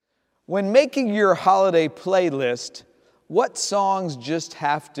When making your holiday playlist, what songs just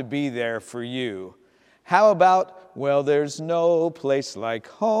have to be there for you? How about, well, there's no place like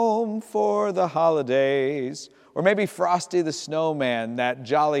home for the holidays? Or maybe Frosty the Snowman, that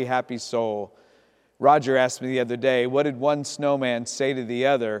jolly happy soul. Roger asked me the other day, what did one snowman say to the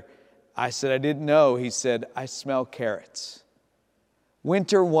other? I said, I didn't know. He said, I smell carrots.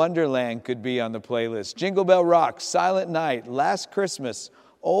 Winter Wonderland could be on the playlist. Jingle Bell Rock, Silent Night, Last Christmas,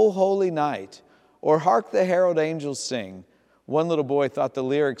 O Holy Night, or Hark the Herald Angels Sing. One little boy thought the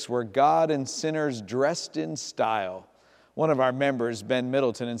lyrics were God and sinners dressed in style. One of our members, Ben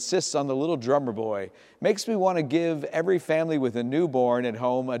Middleton, insists on the little drummer boy. Makes me want to give every family with a newborn at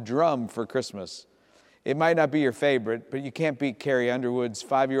home a drum for Christmas. It might not be your favorite, but you can't beat Carrie Underwood's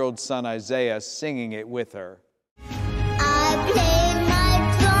 5-year-old son Isaiah singing it with her. I play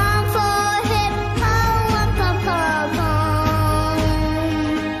my drum for him,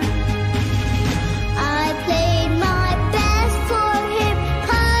 I played my best for him,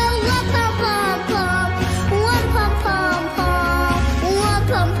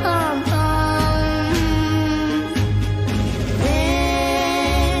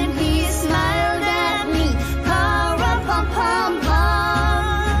 Then he smiled at me,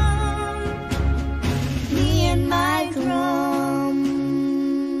 me and my drum.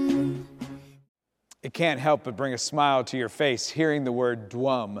 It can't help but bring a smile to your face hearing the word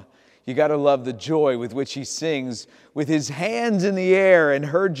dwum. You got to love the joy with which he sings, with his hands in the air and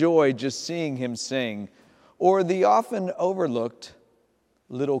her joy just seeing him sing. Or the often overlooked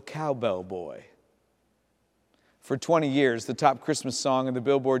Little Cowbell Boy. For 20 years, the top Christmas song in the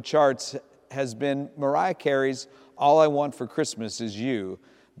Billboard charts has been Mariah Carey's All I Want for Christmas Is You.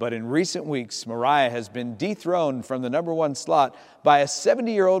 But in recent weeks, Mariah has been dethroned from the number one slot by a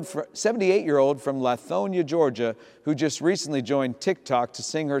 78-year-old from Lithonia, Georgia, who just recently joined TikTok to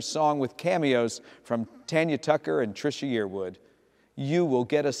sing her song with cameos from Tanya Tucker and Trisha Yearwood. You will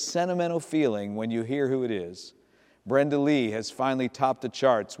get a sentimental feeling when you hear who it is. Brenda Lee has finally topped the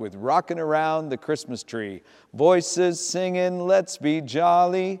charts with Rockin' Around the Christmas Tree. Voices singing, let's be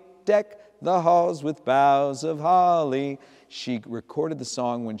jolly, deck the halls with boughs of holly. She recorded the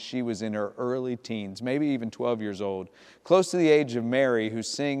song when she was in her early teens, maybe even 12 years old, close to the age of Mary, who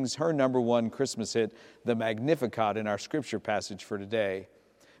sings her number one Christmas hit, the Magnificat, in our scripture passage for today.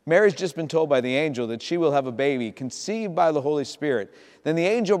 Mary's just been told by the angel that she will have a baby conceived by the Holy Spirit. Then the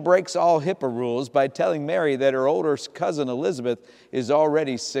angel breaks all HIPAA rules by telling Mary that her older cousin Elizabeth is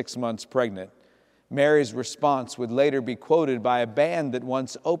already 6 months pregnant. Mary's response would later be quoted by a band that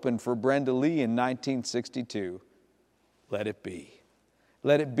once opened for Brenda Lee in 1962. Let it be.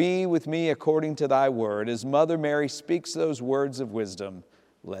 Let it be with me according to thy word. As Mother Mary speaks those words of wisdom,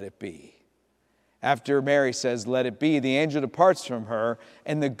 let it be. After Mary says, let it be, the angel departs from her,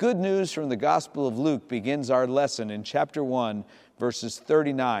 and the good news from the Gospel of Luke begins our lesson in chapter 1, verses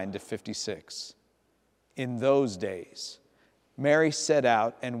 39 to 56. In those days, Mary set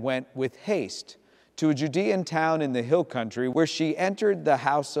out and went with haste to a Judean town in the hill country, where she entered the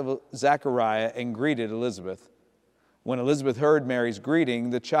house of Zechariah and greeted Elizabeth. When Elizabeth heard Mary's greeting,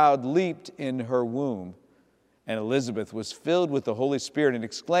 the child leaped in her womb. And Elizabeth was filled with the Holy Spirit and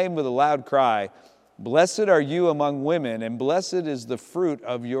exclaimed with a loud cry, Blessed are you among women, and blessed is the fruit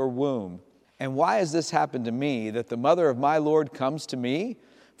of your womb. And why has this happened to me, that the mother of my Lord comes to me?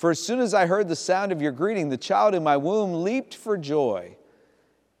 For as soon as I heard the sound of your greeting, the child in my womb leaped for joy.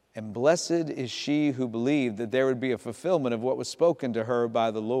 And blessed is she who believed that there would be a fulfillment of what was spoken to her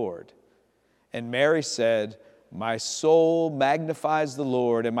by the Lord. And Mary said, My soul magnifies the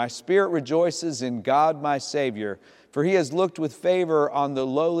Lord, and my spirit rejoices in God my Savior, for he has looked with favor on the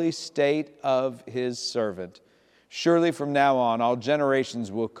lowly state of his servant. Surely from now on all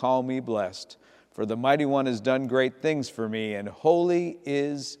generations will call me blessed, for the Mighty One has done great things for me, and holy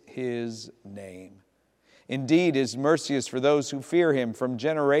is his name. Indeed, his mercy is for those who fear him from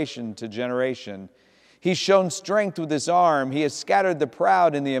generation to generation. He's shown strength with his arm. He has scattered the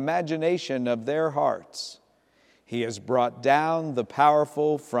proud in the imagination of their hearts. He has brought down the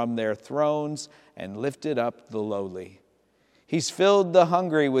powerful from their thrones and lifted up the lowly. He's filled the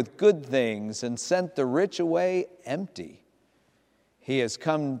hungry with good things and sent the rich away empty. He has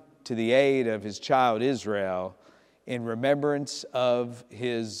come to the aid of his child Israel in remembrance of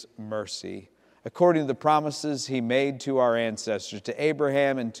his mercy, according to the promises he made to our ancestors, to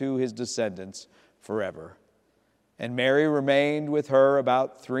Abraham and to his descendants forever. And Mary remained with her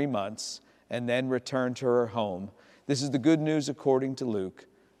about 3 months and then returned to her home. This is the good news according to Luke.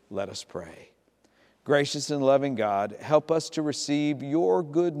 Let us pray. Gracious and loving God, help us to receive your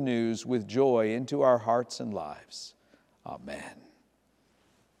good news with joy into our hearts and lives. Amen.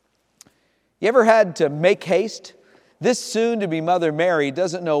 You ever had to make haste? This soon-to-be Mother Mary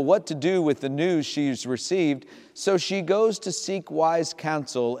doesn't know what to do with the news she's received, so she goes to seek wise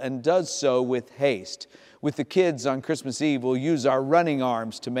counsel and does so with haste. With the kids on Christmas Eve, we'll use our running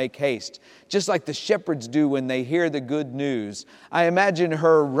arms to make haste, just like the shepherds do when they hear the good news. I imagine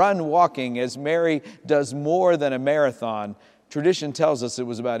her run walking as Mary does more than a marathon. Tradition tells us it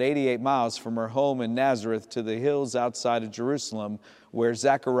was about 88 miles from her home in Nazareth to the hills outside of Jerusalem where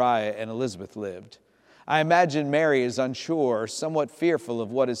Zechariah and Elizabeth lived. I imagine Mary is unsure, somewhat fearful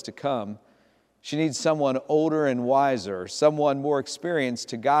of what is to come. She needs someone older and wiser, someone more experienced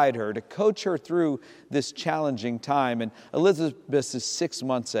to guide her, to coach her through this challenging time. And Elizabeth is 6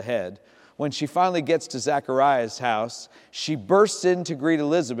 months ahead. When she finally gets to Zechariah's house, she bursts in to greet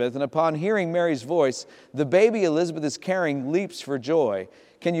Elizabeth, and upon hearing Mary's voice, the baby Elizabeth is carrying leaps for joy.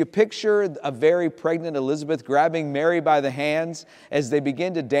 Can you picture a very pregnant Elizabeth grabbing Mary by the hands as they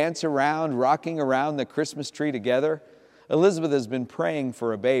begin to dance around, rocking around the Christmas tree together? Elizabeth has been praying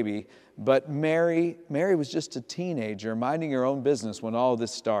for a baby, but Mary was just a teenager minding her own business when all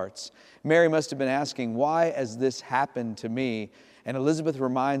this starts. Mary must have been asking, why has this happened to me? And Elizabeth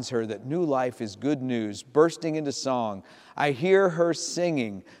reminds her that new life is good news, bursting into song. I hear her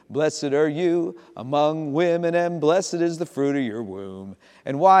singing, "Blessed are you among women, and blessed is the fruit of your womb.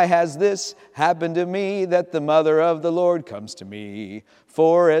 And why has this happened to me, that the mother of the Lord comes to me?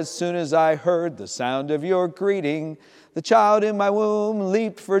 For as soon as I heard the sound of your greeting, the child in my womb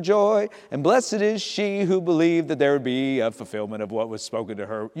leaped for joy, and blessed is she who believed that there would be a fulfillment of what was spoken to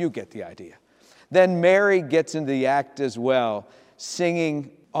her." You get the idea. Then Mary gets into the act as well,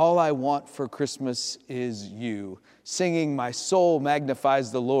 singing, "All I want for Christmas is you." Singing, "My soul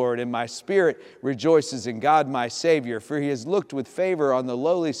magnifies the Lord, and my spirit rejoices in God my Savior, for he has looked with favor on the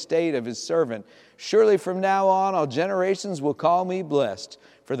lowly state of his servant. Surely from now on all generations will call me blessed,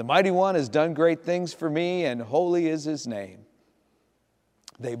 for the Mighty One has done great things for me, and holy is his name."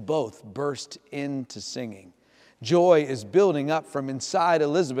 They both burst into singing. Joy is building up from inside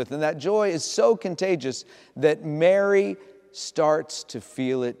Elizabeth, and that joy is so contagious that Mary starts to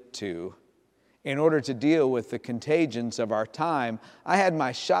feel it too. In order to deal with the contagions of our time, I had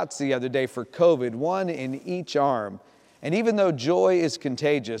my shots the other day for COVID, one in each arm. And even though joy is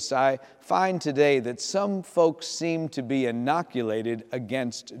contagious, I find today that some folks seem to be inoculated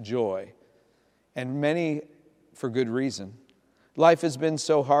against joy, and many for good reason. Life has been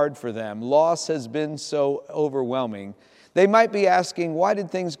so hard for them. Loss has been so overwhelming. They might be asking, why did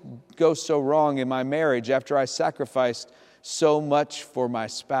things go so wrong in my marriage after I sacrificed so much for my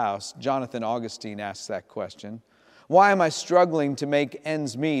spouse? Jonathan Augustine asks that question. Why am I struggling to make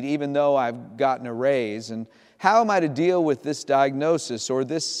ends meet even though I've gotten a raise? And how am I to deal with this diagnosis or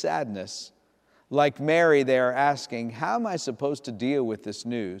this sadness? Like Mary, they are asking, how am I supposed to deal with this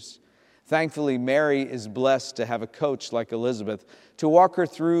news? Thankfully, Mary is blessed to have a coach like Elizabeth to walk her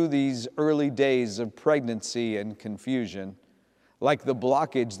through these early days of pregnancy and confusion. Like the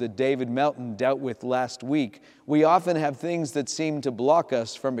blockage that David Melton dealt with last week, we often have things that seem to block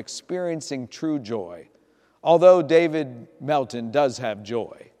us from experiencing true joy. Although David Melton does have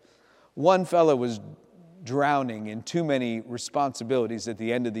joy. One fellow was drowning in too many responsibilities at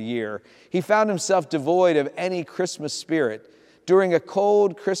the end of the year. He found himself devoid of any Christmas spirit. During a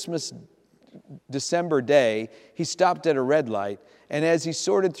cold Christmas December day, he stopped at a red light, and as he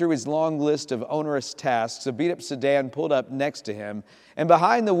sorted through his long list of onerous tasks, a beat-up sedan pulled up next to him, and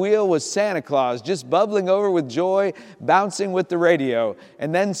behind the wheel was Santa Claus, just bubbling over with joy, bouncing with the radio.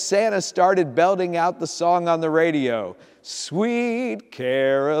 And then Santa started belting out the song on the radio, "Sweet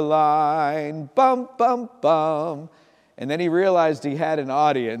Caroline, bum, bum, bum." And then he realized he had an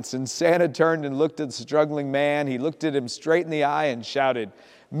audience, and Santa turned and looked at the struggling man. He looked at him straight in the eye and shouted,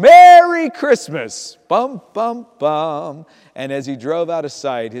 "Merry Christmas, bum, bum, bum." And as he drove out of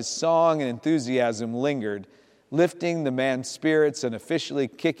sight, his song and enthusiasm lingered, lifting the man's spirits and officially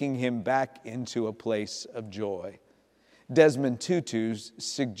kicking him back into a place of joy. Desmond Tutu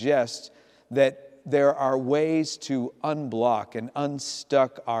suggests that there are ways to unblock and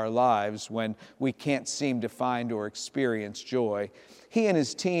unstuck our lives when we can't seem to find or experience joy. He and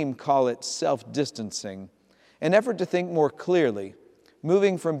his team call it self-distancing, an effort to think more clearly,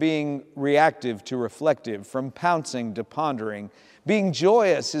 moving from being reactive to reflective, from pouncing to pondering. Being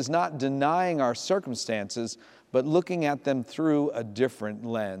joyous is not denying our circumstances, but looking at them through a different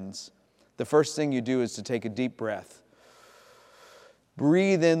lens. The first thing you do is to take a deep breath.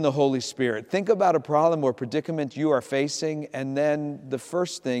 Breathe in the Holy Spirit. Think about a problem or predicament you are facing, and then the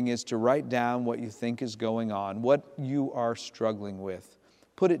first thing is to write down what you think is going on, what you are struggling with.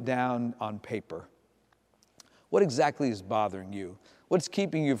 Put it down on paper. What exactly is bothering you? What's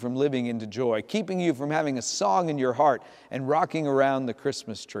keeping you from living into joy, keeping you from having a song in your heart and rocking around the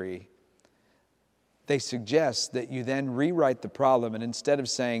Christmas tree? They suggest that you then rewrite the problem, and instead of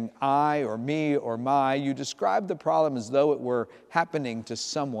saying I or me or my, you describe the problem as though it were happening to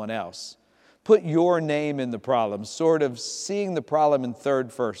someone else. Put your name in the problem, sort of seeing the problem in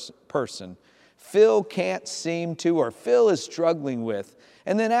third person. Phil can't seem to, or Phil is struggling with.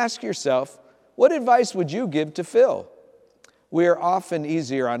 And then ask yourself, what advice would you give to Phil? We are often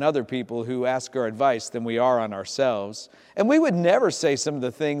easier on other people who ask our advice than we are on ourselves. And we would never say some of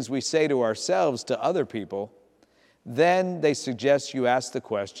the things we say to ourselves to other people. Then they suggest you ask the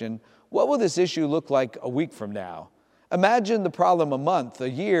question, what will this issue look like a week from now? Imagine the problem a month, a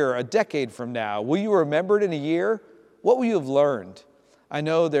year, a decade from now. Will you remember it in a year? What will you have learned? I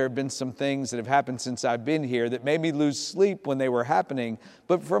know there have been some things that have happened since I've been here that made me lose sleep when they were happening,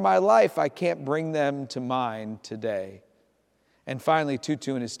 but for my life, I can't bring them to mind today. And finally,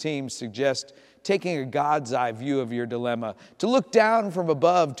 Tutu and his team suggest taking a God's eye view of your dilemma, to look down from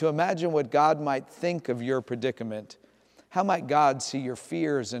above, to imagine what God might think of your predicament. How might God see your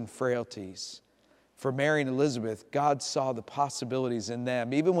fears and frailties? For Mary and Elizabeth, God saw the possibilities in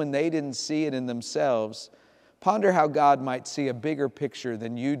them, even when they didn't see it in themselves. Ponder how God might see a bigger picture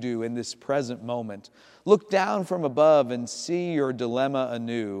than you do in this present moment. Look down from above and see your dilemma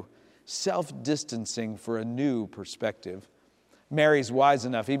anew, self-distancing for a new perspective. Mary's wise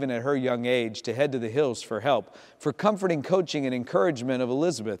enough, even at her young age, to head to the hills for help, for comforting, coaching, and encouragement of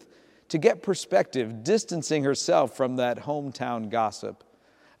Elizabeth, to get perspective, distancing herself from that hometown gossip.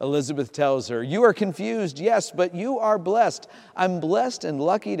 Elizabeth tells her, you are confused, yes, but you are blessed. I'm blessed and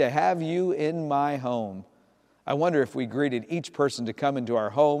lucky to have you in my home. I wonder if we greeted each person to come into our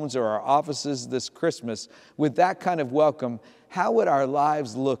homes or our offices this Christmas with that kind of welcome, how would our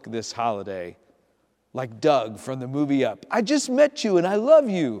lives look this holiday? Like Doug from the movie Up. I just met you and I love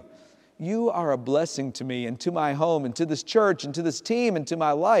you. You are a blessing to me and to my home and to this church and to this team and to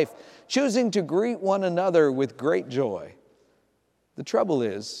my life, choosing to greet one another with great joy. The trouble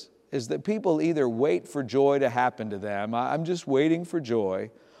is that people either wait for joy to happen to them, I'm just waiting for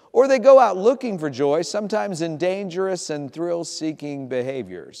joy, or they go out looking for joy, sometimes in dangerous and thrill-seeking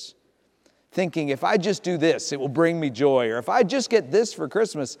behaviors, thinking if I just do this, it will bring me joy, or if I just get this for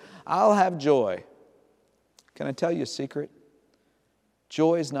Christmas, I'll have joy. Can I tell you a secret?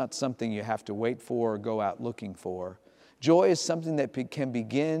 Joy is not something you have to wait for or go out looking for. Joy is something that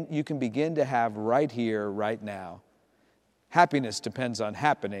you can begin to have right here, right now. Happiness depends on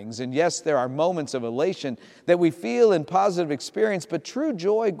happenings, and yes, there are moments of elation that we feel in positive experience, but true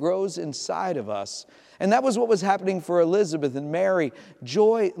joy grows inside of us. And that was what was happening for Elizabeth and Mary.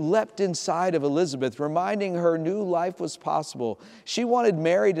 Joy leapt inside of Elizabeth, reminding her new life was possible. She wanted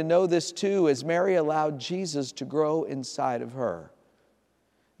Mary to know this too, as Mary allowed Jesus to grow inside of her.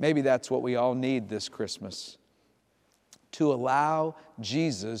 Maybe that's what we all need this Christmas, to allow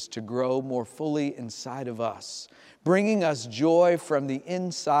Jesus to grow more fully inside of us, bringing us joy from the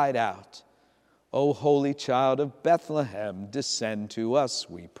inside out. O holy child of Bethlehem, descend to us,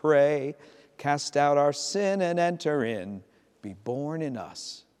 we pray. Cast out our sin and enter in. Be born in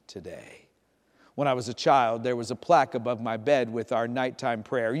us today. When I was a child, there was a plaque above my bed with our nighttime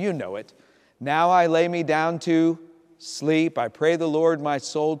prayer. You know it. Now I lay me down to sleep. I pray the Lord my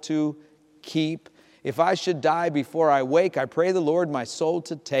soul to keep. If I should die before I wake, I pray the Lord my soul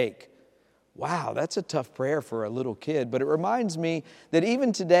to take. Wow, that's a tough prayer for a little kid, but it reminds me that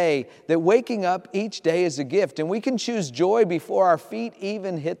even today, that waking up each day is a gift, and we can choose joy before our feet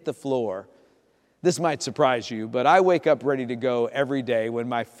even hit the floor. This might surprise you, but I wake up ready to go every day when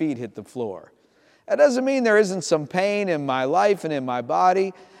my feet hit the floor. That doesn't mean there isn't some pain in my life and in my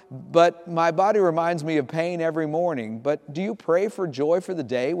body, but my body reminds me of pain every morning. But do you pray for joy for the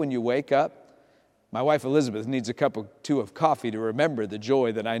day when you wake up? My wife Elizabeth needs a cup or two of coffee to remember the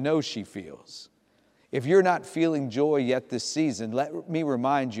joy that I know she feels. If you're not feeling joy yet this season, let me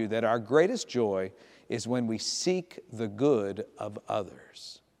remind you that our greatest joy is when we seek the good of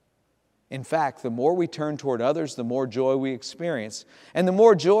others. In fact, the more we turn toward others, the more joy we experience. And the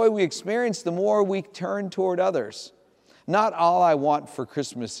more joy we experience, the more we turn toward others. Not all I want for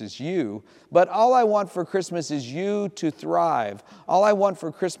Christmas is you, but all I want for Christmas is you to thrive. All I want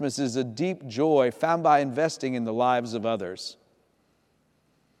for Christmas is a deep joy found by investing in the lives of others.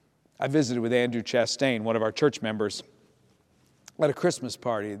 I visited with Andrew Chastain, one of our church members, at a Christmas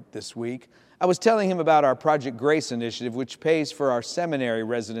party this week. I was telling him about our Project Grace initiative, which pays for our seminary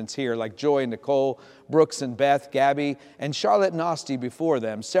residents here, like Joy and Nicole, Brooks and Beth, Gabby, and Charlotte and Austin before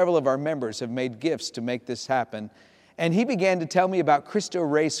them. Several of our members have made gifts to make this happen. And he began to tell me about Cristo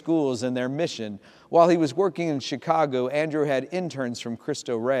Rey schools and their mission. While he was working in Chicago, Andrew had interns from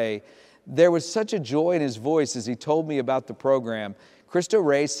Cristo Rey. There was such a joy in his voice as he told me about the program. Cristo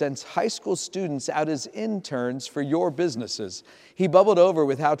Rey sends high school students out as interns for your businesses. He bubbled over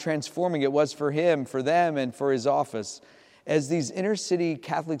with how transforming it was for him, for them, and for his office. As these inner-city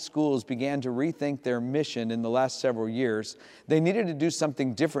Catholic schools began to rethink their mission in the last several years, they needed to do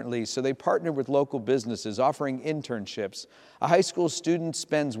something differently, so they partnered with local businesses, offering internships. A high school student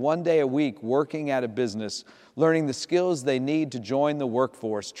spends 1 day a week working at a business, learning the skills they need to join the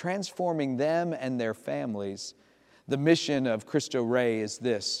workforce, transforming them and their families. The mission of Cristo Rey is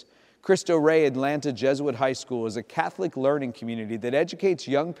this. Cristo Rey Atlanta Jesuit High School is a Catholic learning community that educates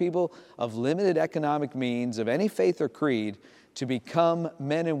young people of limited economic means, of any faith or creed, to become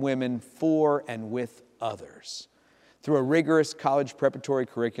men and women for and with others. Through a rigorous college preparatory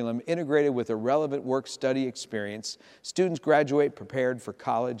curriculum integrated with a relevant work-study experience, students graduate prepared for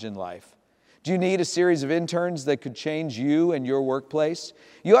college and life. Do you need a series of interns that could change you and your workplace?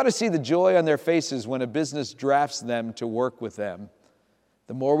 You ought to see the joy on their faces when a business drafts them to work with them.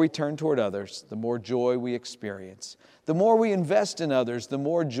 The more we turn toward others, the more joy we experience. The more we invest in others, the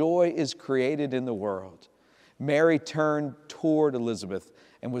more joy is created in the world. Mary turned toward Elizabeth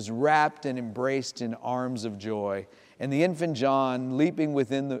and was wrapped and embraced in arms of joy. And the infant John, leaping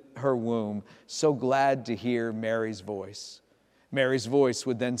within her womb, so glad to hear Mary's voice. Mary's voice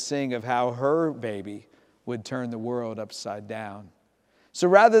would then sing of how her baby would turn the world upside down. So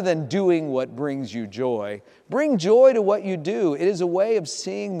rather than doing what brings you joy, bring joy to what you do. It is a way of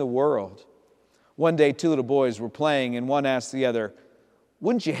seeing the world. One day, two little boys were playing, and one asked the other,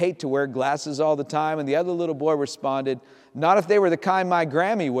 "Wouldn't you hate to wear glasses all the time?" And the other little boy responded, "Not if they were the kind my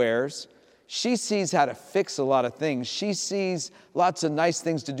Grammy wears. She sees how to fix a lot of things. She sees lots of nice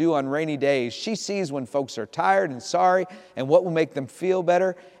things to do on rainy days. She sees when folks are tired and sorry and what will make them feel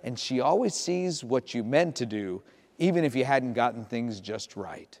better. And she always sees what you meant to do, even if you hadn't gotten things just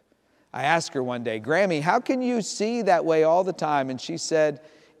right." I asked her one day, "Grammy, how can you see that way all the time?" And she said,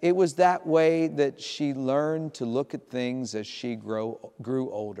 it was that way that she learned to look at things as she grew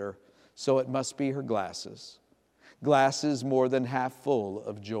older. So it must be her glasses. Glasses more than half full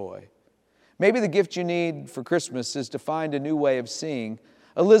of joy. Maybe the gift you need for Christmas is to find a new way of seeing.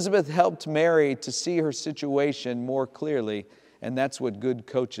 Elizabeth helped Mary to see her situation more clearly, and that's what good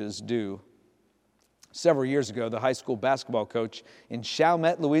coaches do. Several years ago, the high school basketball coach in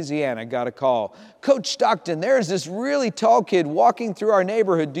Chalmette, Louisiana, got a call. "Coach Stockton, there's this really tall kid walking through our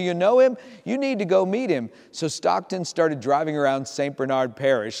neighborhood. Do you know him? You need to go meet him." So Stockton started driving around St. Bernard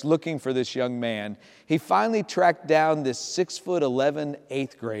Parish looking for this young man. He finally tracked down this 6'11"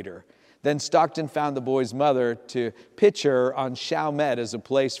 eighth grader. Then Stockton found the boy's mother to pitch her on Chalmette as a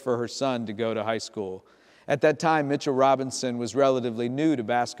place for her son to go to high school. At that time, Mitchell Robinson was relatively new to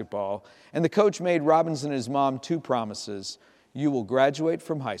basketball, and the coach made Robinson and his mom two promises. You will graduate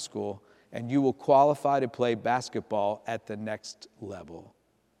from high school, and you will qualify to play basketball at the next level.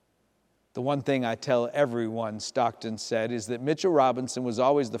 The one thing I tell everyone, Stockton said, is that Mitchell Robinson was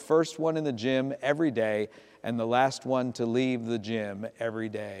always the first one in the gym every day and the last one to leave the gym every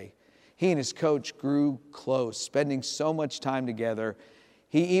day. He and his coach grew close, spending so much time together.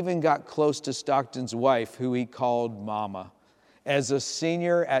 He even got close to Stockton's wife, who he called Mama. As a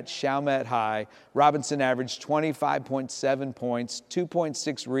senior at Chalmette High, Robinson averaged 25.7 points,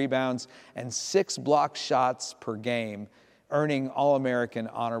 2.6 rebounds, and 6 block shots per game, earning All-American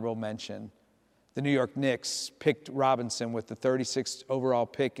honorable mention. The New York Knicks picked Robinson with the 36th overall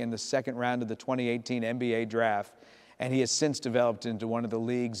pick in the second round of the 2018 NBA draft, and he has since developed into one of the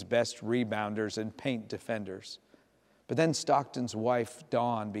league's best rebounders and paint defenders. But then Stockton's wife,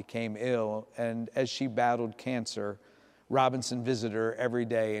 Dawn, became ill, and as she battled cancer, Robinson visited her every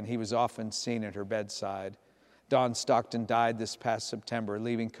day, and he was often seen at her bedside. Dawn Stockton died this past September,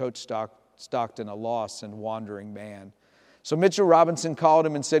 leaving Coach Stockton a lost and wandering man. So Mitchell Robinson called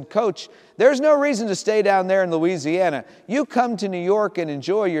him and said, "Coach, there's no reason to stay down there in Louisiana. You come to New York and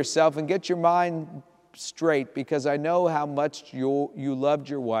enjoy yourself and get your mind straight, because I know how much you loved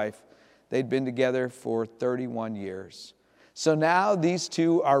your wife." They'd been together for 31 years. So now these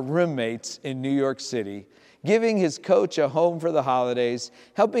two are roommates in New York City, giving his coach a home for the holidays,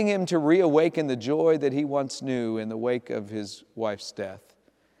 helping him to reawaken the joy that he once knew in the wake of his wife's death.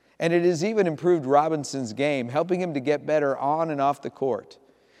 And it has even improved Robinson's game, helping him to get better on and off the court.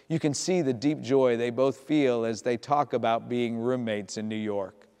 You can see the deep joy they both feel as they talk about being roommates in New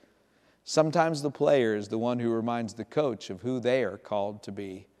York. Sometimes the player is the one who reminds the coach of who they are called to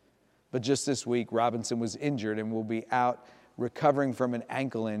be. But just this week, Robinson was injured and will be out recovering from an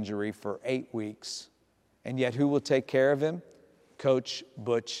ankle injury for 8 weeks. And yet who will take care of him? Coach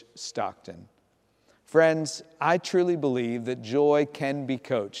Butch Stockton. Friends, I truly believe that joy can be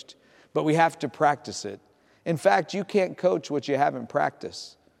coached, but we have to practice it. In fact, you can't coach what you haven't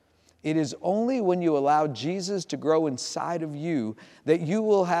practiced. It is only when you allow Jesus to grow inside of you that you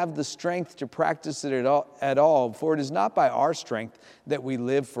will have the strength to practice it at all. For it is not by our strength that we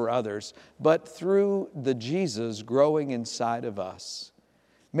live for others, but through the Jesus growing inside of us.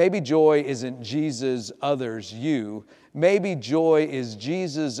 Maybe joy isn't Jesus, others, you. Maybe joy is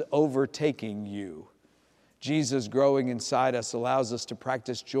Jesus overtaking you. Jesus growing inside us allows us to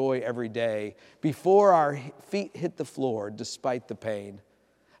practice joy every day before our feet hit the floor despite the pain.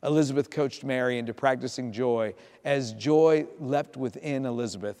 Elizabeth coached Mary into practicing joy as joy leapt within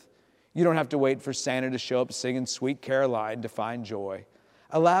Elizabeth. You don't have to wait for Santa to show up singing Sweet Caroline to find joy.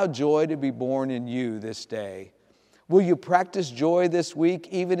 Allow joy to be born in you this day. Will you practice joy this week,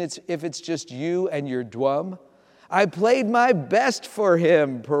 even if it's just you and your dwum? I played my best for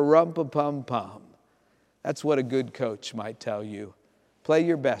him, pa-rum-pa-pum-pum. That's what a good coach might tell you. Play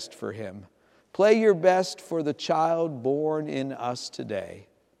your best for him. Play your best for the child born in us today.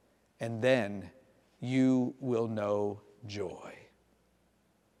 And then you will know joy.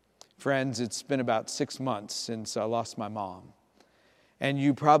 Friends, it's been about 6 months since I lost my mom. And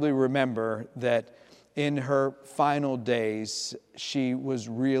you probably remember that in her final days, she was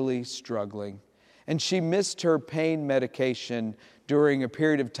really struggling. And she missed her pain medication during a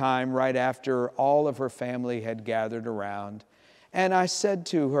period of time right after all of her family had gathered around. And I said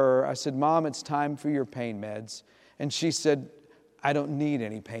to her, I said, Mom, it's time for your pain meds. And she said, I don't need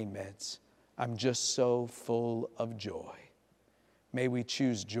any pain meds. I'm just so full of joy. May we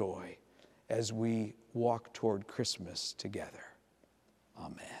choose joy as we walk toward Christmas together.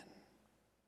 Amen.